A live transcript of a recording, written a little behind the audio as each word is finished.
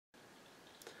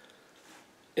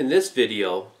In this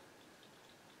video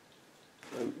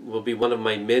will be one of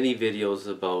my many videos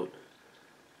about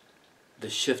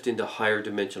the shift into higher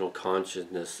dimensional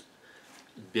consciousness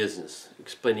business,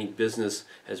 explaining business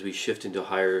as we shift into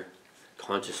higher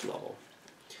conscious level.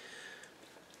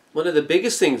 One of the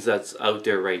biggest things that's out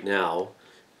there right now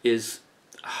is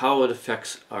how it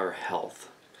affects our health,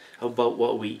 about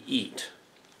what we eat.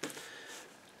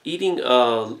 Eating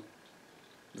a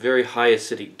very high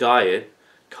acidic diet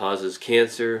causes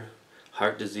cancer,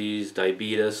 heart disease,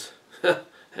 diabetes, and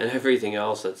everything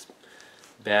else that's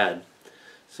bad.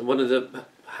 So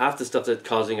half the stuff that's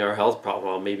causing our health problem,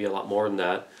 well, maybe a lot more than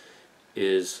that,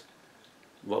 is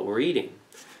what we're eating.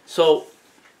 So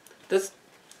let's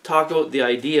talk about the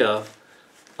idea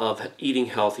of eating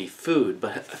healthy food,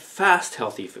 but fast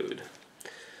healthy food.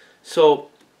 So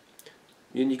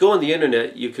when you go on the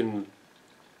internet, you can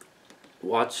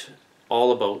watch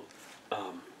all about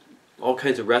all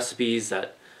kinds of recipes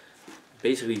that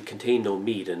basically contain no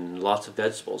meat and lots of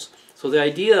vegetables. So the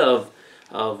idea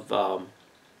of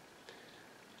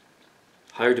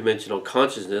higher dimensional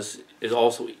consciousness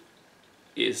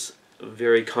is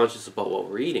very conscious about what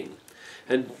we're eating.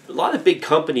 And a lot of big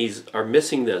companies are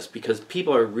missing this because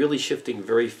people are really shifting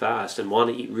very fast and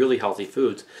want to eat really healthy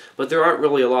foods, but there aren't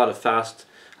really a lot of fast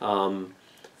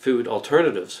food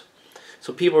alternatives.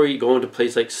 So people are going to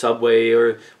places like Subway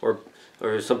or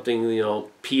something,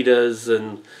 pitas,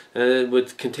 and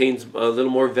which contains a little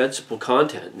more vegetable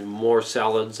content, and more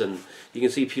salads, and you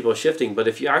can see people shifting. But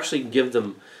if you actually give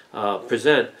them,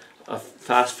 present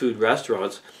fast food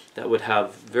restaurants that would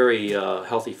have very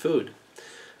healthy food.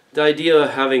 The idea of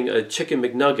having a chicken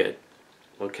McNugget,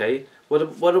 okay? What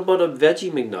about a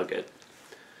veggie McNugget?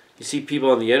 You see people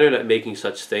on the internet making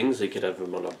such things. They could have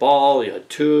them on a ball, a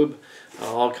tube,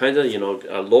 all kinds of,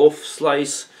 a loaf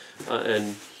slice,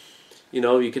 and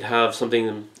you could have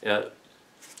something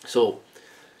so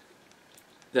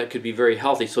that could be very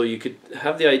healthy. So you could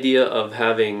have the idea of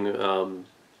having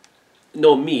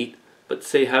no meat, but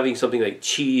say having something like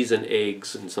cheese and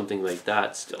eggs and something like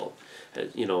that still,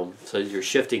 so you're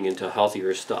shifting into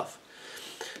healthier stuff.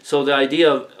 So the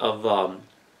idea of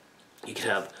you could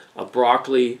have a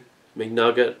broccoli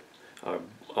McNugget,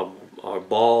 or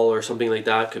ball or something like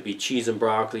that. Could be cheese and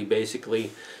broccoli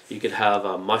basically. You could have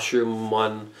a mushroom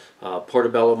one,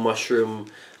 portobello mushroom.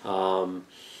 You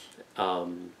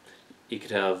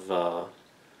could have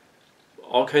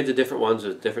all kinds of different ones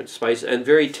with different spices and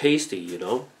very tasty,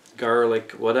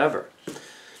 garlic, whatever.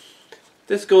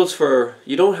 This goes for,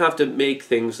 you don't have to make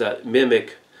things that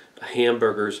mimic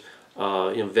hamburgers,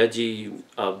 veggie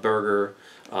burger,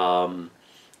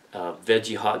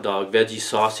 veggie hot dog, veggie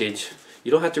sausage. You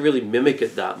don't have to really mimic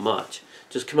it that much.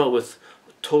 Just come out with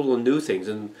total new things,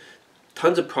 and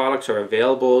tons of products are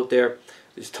available out there.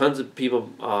 There's tons of people,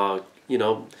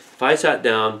 if I sat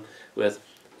down with,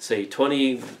 say,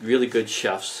 20 really good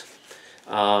chefs,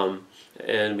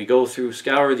 and we go through,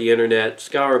 scour the internet,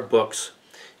 scour books,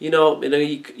 in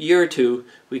a year or two,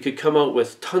 we could come out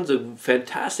with tons of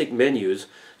fantastic menus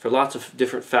for lots of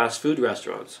different fast food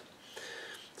restaurants.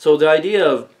 So the idea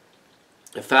of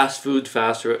a fast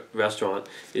restaurant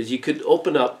is you could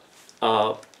open up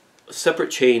separate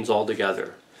chains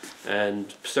altogether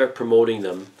and start promoting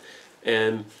them,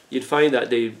 and you'd find that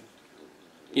they,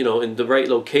 in the right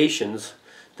locations,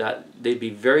 that they'd be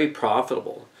very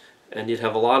profitable, and you'd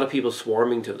have a lot of people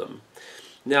swarming to them.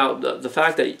 Now, the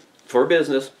fact that for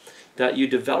business that you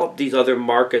develop these other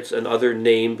markets and other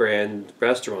name brand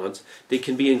restaurants, they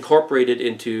can be incorporated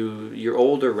into your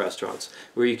older restaurants,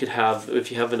 where you could have,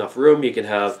 if you have enough room, you could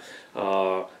have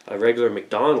a regular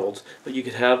McDonald's, but you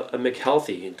could have a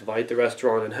McHealthy and divide the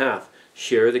restaurant in half,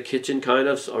 share the kitchen kind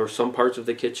of, or some parts of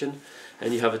the kitchen,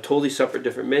 and you have a totally separate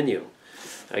different menu.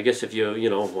 I guess if you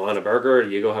want a burger,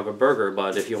 you go have a burger,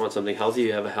 but if you want something healthy,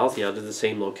 you have a healthy out of the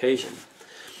same location.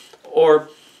 Or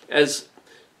as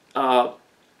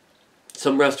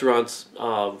some restaurants,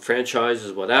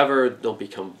 franchises, whatever, don't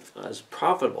become as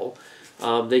profitable,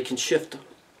 they can shift.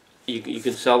 You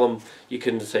can sell them, you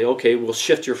can say, okay, we'll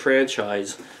shift your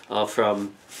franchise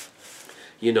from,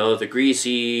 the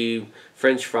greasy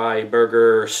French fry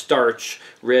burger, starch,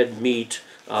 red meat,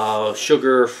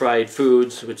 sugar fried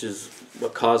foods, which is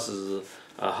what causes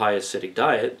a high acidic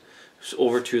diet,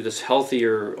 over to this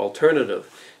healthier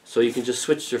alternative. So you can just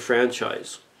switch your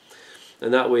franchise.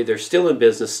 And that way they're still in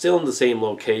business, still in the same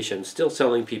location, still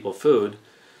selling people food,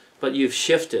 but you've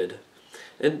shifted.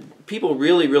 And people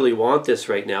really, really want this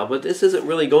right now, but this isn't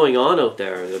really going on out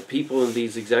there. The people and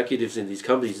these executives in these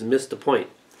companies miss the point.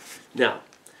 Now,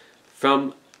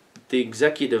 from the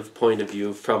executive point of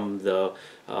view, from the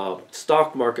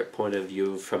stock market point of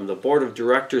view, from the board of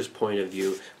directors point of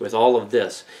view, with all of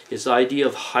this, is the idea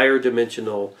of higher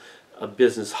dimensional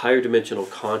business, higher dimensional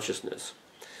consciousness.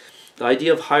 The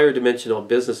idea of higher dimensional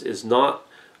business is not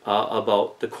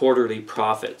about the quarterly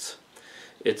profits.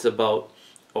 It's about,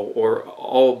 or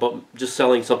all about just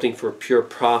selling something for pure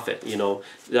profit. You know,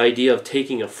 the idea of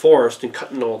taking a forest and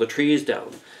cutting all the trees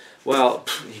down. Well,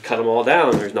 you cut them all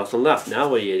down, there's nothing left. Now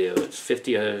what do you do? It's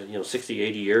 50, 60,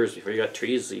 80 years before you got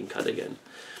trees that you can cut again.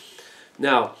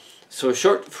 Now, so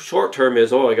short term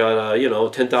is, oh, I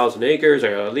got 10,000 acres,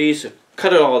 I got a lease,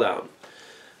 cut it all down.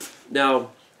 Now,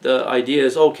 the idea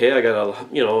is, okay, I got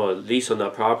a lease on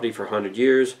that property for 100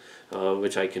 years,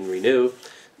 which I can renew.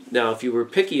 Now, if you were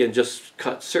picky and just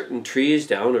cut certain trees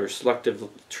down, or selective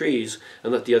trees,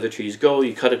 and let the other trees go,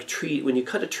 you cut a tree. When you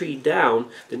cut a tree down,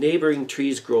 the neighboring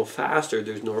trees grow faster.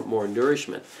 There's more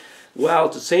nourishment. While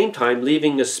at the same time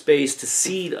leaving a space to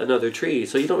seed another tree.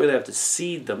 So you don't really have to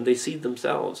seed them; they seed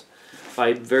themselves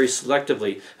by very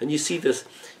selectively. And you see this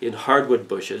in hardwood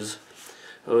bushes.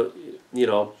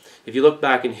 If you look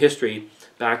back in history,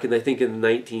 back in, I think, in the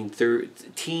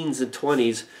 19teens and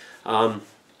 20s.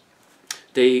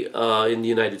 They, in the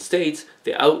United States,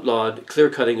 they outlawed clear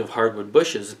cutting of hardwood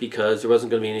bushes because there wasn't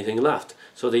going to be anything left.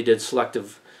 So they did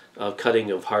selective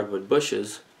cutting of hardwood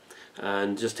bushes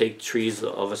and just take trees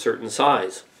of a certain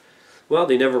size. Well,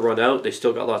 they never run out. They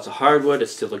still got lots of hardwood.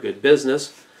 It's still a good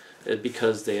business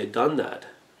because they had done that.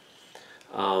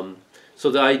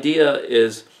 So the idea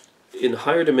is, in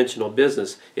higher dimensional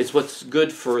business, it's what's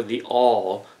good for the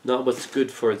all, not what's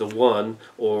good for the one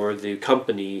or the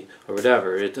company or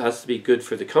whatever. It has to be good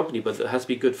for the company, but it has to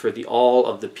be good for the all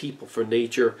of the people, for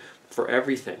nature, for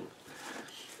everything.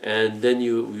 And then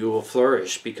you will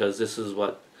flourish, because this is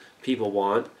what people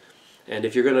want. And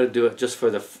if you're going to do it just for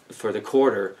the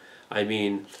quarter, I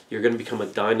mean, you're going to become a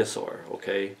dinosaur,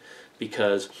 okay?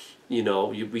 Because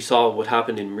we saw what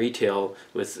happened in retail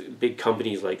with big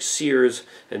companies like Sears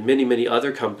and many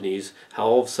other companies, how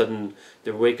all of a sudden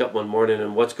they wake up one morning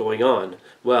and what's going on?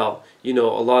 Well, a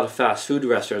lot of fast food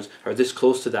restaurants are this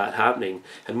close to that happening,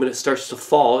 and when it starts to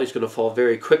fall, it's going to fall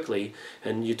very quickly,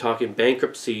 and you're talking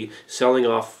bankruptcy, selling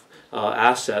off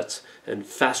assets, and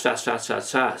fast.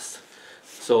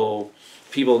 So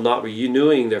people not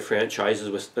renewing their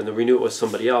franchises and they'll renew it with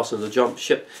somebody else, and they'll jump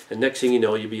ship, and next thing you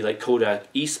know, you'll be like Kodak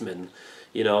Eastman.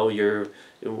 You're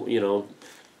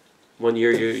 1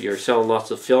 year you're selling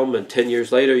lots of film, and 10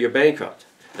 years later you're bankrupt.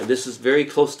 And this is very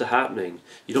close to happening.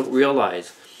 You don't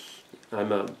realize.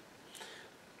 I've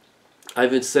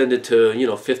ascended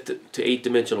to fifth to eighth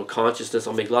dimensional consciousness.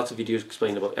 I'll make lots of videos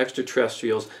explaining about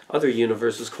extraterrestrials, other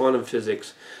universes, quantum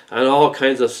physics, and all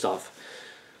kinds of stuff.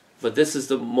 But this is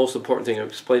the most important thing I'm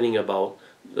explaining about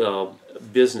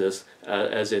business,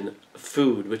 as in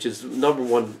food, which is number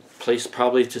one place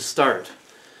probably to start,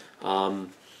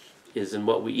 is in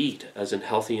what we eat, as in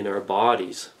healthy in our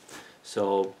bodies.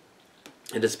 So,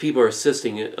 and as people are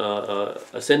ascending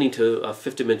to a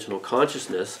fifth dimensional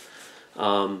consciousness,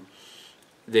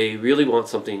 they really want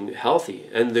something healthy,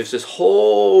 and there's this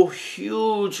whole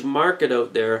huge market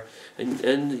out there,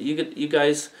 and you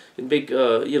guys in big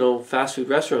fast food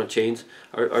restaurant chains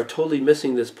are totally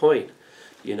missing this point,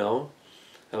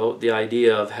 about the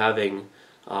idea of having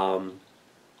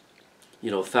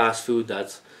fast food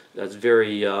that's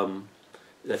very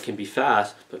that can be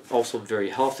fast but also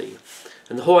very healthy.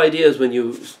 And the whole idea is when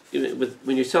you're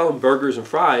selling burgers and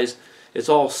fries, it's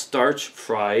all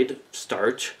fried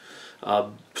starch.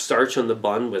 Starch on the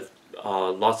bun with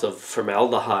lots of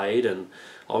formaldehyde and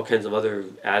all kinds of other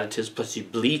additives. Plus, you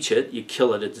bleach it, you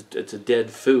kill it. It's a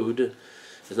dead food.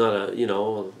 It's not a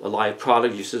live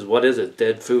product. You says, what is it?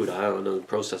 Dead food. I don't know.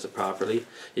 Process it properly.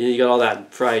 And you got all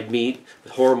that fried meat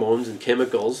with hormones and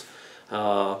chemicals.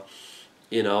 And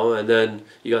then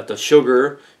you got the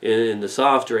sugar in the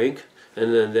soft drink,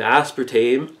 and then the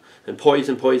aspartame and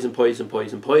poison.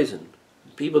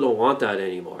 People don't want that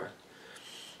anymore.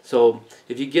 So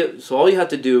all you have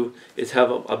to do is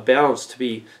have a balance to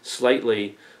be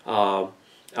slightly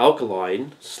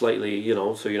alkaline, slightly,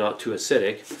 so you're not too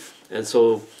acidic, and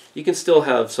so you can still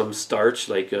have some starch,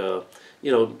 like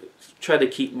try to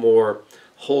keep more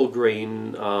whole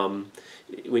grain.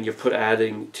 When you're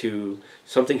adding to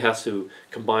something, has to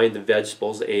combine the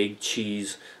vegetables, egg,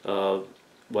 cheese,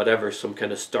 whatever, some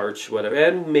kind of starch, whatever,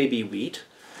 and maybe wheat.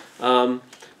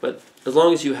 But as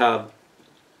long as you have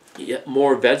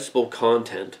more vegetable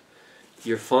content,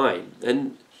 you're fine.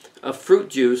 And a fruit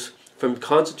juice from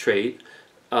concentrate,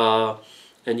 and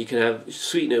you can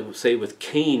sweeten it, say, with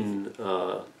cane,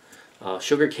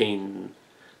 sugar cane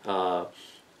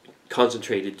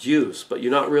concentrated juice, but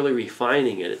you're not really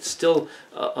refining it. It's still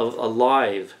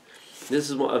alive. This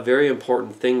is a very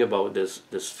important thing about this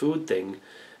food thing,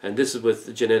 and this is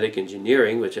with genetic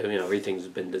engineering, which, I mean, everything's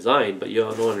been designed, but you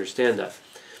don't understand that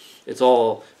it's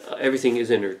all everything is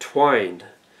intertwined,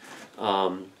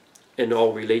 and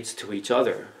all relates to each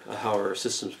other. How our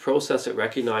systems process it,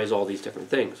 recognize all these different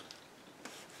things.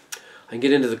 I can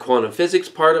get into the quantum physics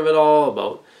part of it all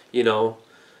about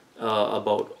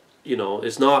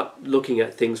it's not looking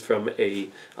at things from a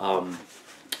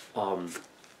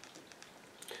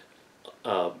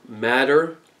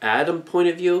matter atom point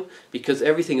of view, because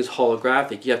everything is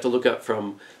holographic. You have to look at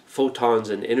from photons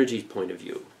and energy point of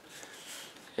view.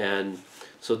 And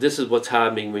so this is what's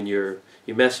happening when you're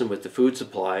messing with the food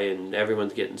supply and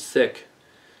everyone's getting sick.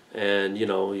 And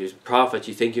your prophets,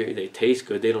 you think they taste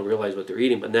good, they don't realize what they're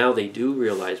eating, but now they do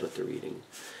realize what they're eating.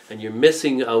 And you're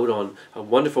missing out on a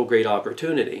wonderful, great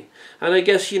opportunity. And I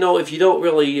guess, if you don't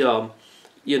really,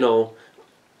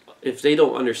 if they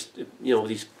don't understand,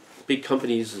 these big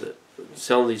companies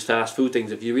selling these fast food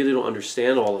things, if you really don't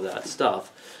understand all of that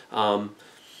stuff,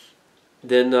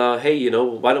 then hey,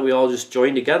 why don't we all just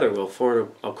join together? We'll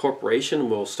form a corporation.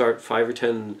 We'll start 5 or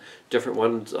 10 different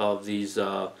ones of these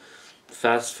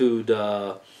fast food,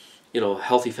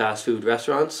 healthy fast food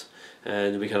restaurants,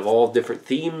 and we can have all different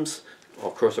themes,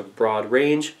 of course, a broad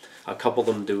range. A couple of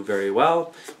them do very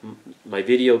well. My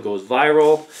video goes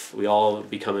viral. We all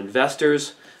become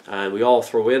investors, and we all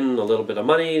throw in a little bit of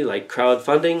money, like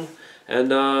crowdfunding,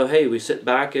 and hey, we sit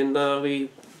back and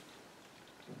we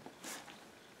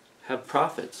have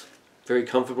profits, very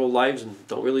comfortable lives, and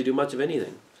don't really do much of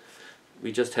anything.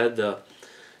 We just had the,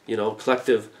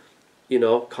 collective,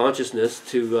 consciousness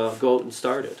to go out and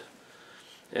start it.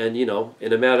 And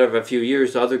in a matter of a few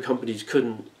years, the other companies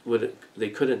couldn't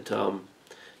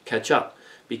catch up,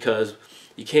 because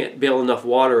you can't bail enough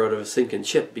water out of a sinking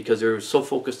ship, because they're so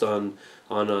focused on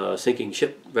a sinking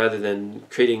ship rather than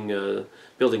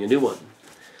building a new one.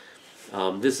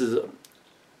 This is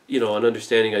an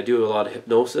understanding. I do a lot of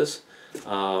hypnosis,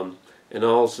 and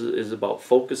also is about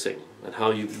focusing and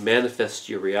how you manifest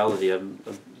your reality. I have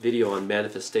a video on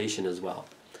manifestation as well.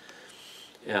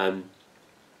 And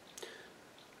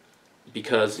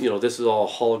because this is all a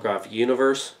holographic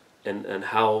universe, and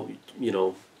how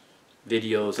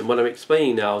videos, and what I'm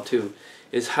explaining now too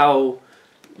is how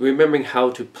remembering how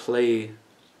to play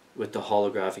with the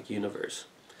holographic universe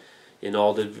in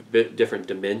all the different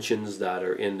dimensions that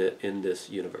are in this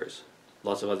universe.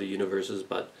 Lots of other universes,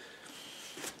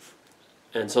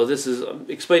 and so this is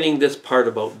explaining this part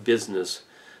about business,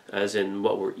 as in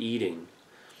what we're eating,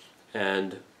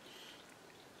 and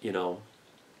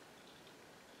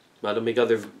I'll make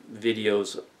other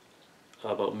videos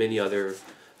about many other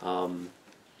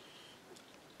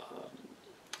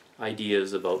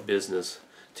ideas about business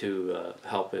to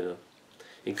help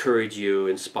encourage you,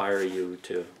 inspire you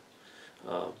to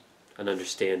an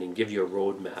understanding, give you a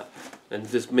roadmap. And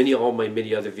all my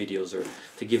many other videos are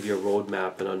to give you a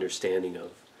roadmap and understanding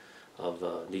of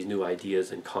these new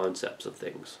ideas and concepts of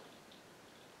things.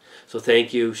 So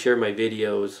thank you. Share my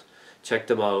videos. Check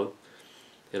them out.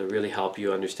 It'll really help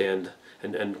you understand,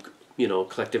 and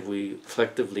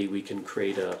collectively we can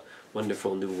create a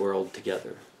wonderful new world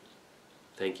together.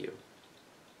 Thank you.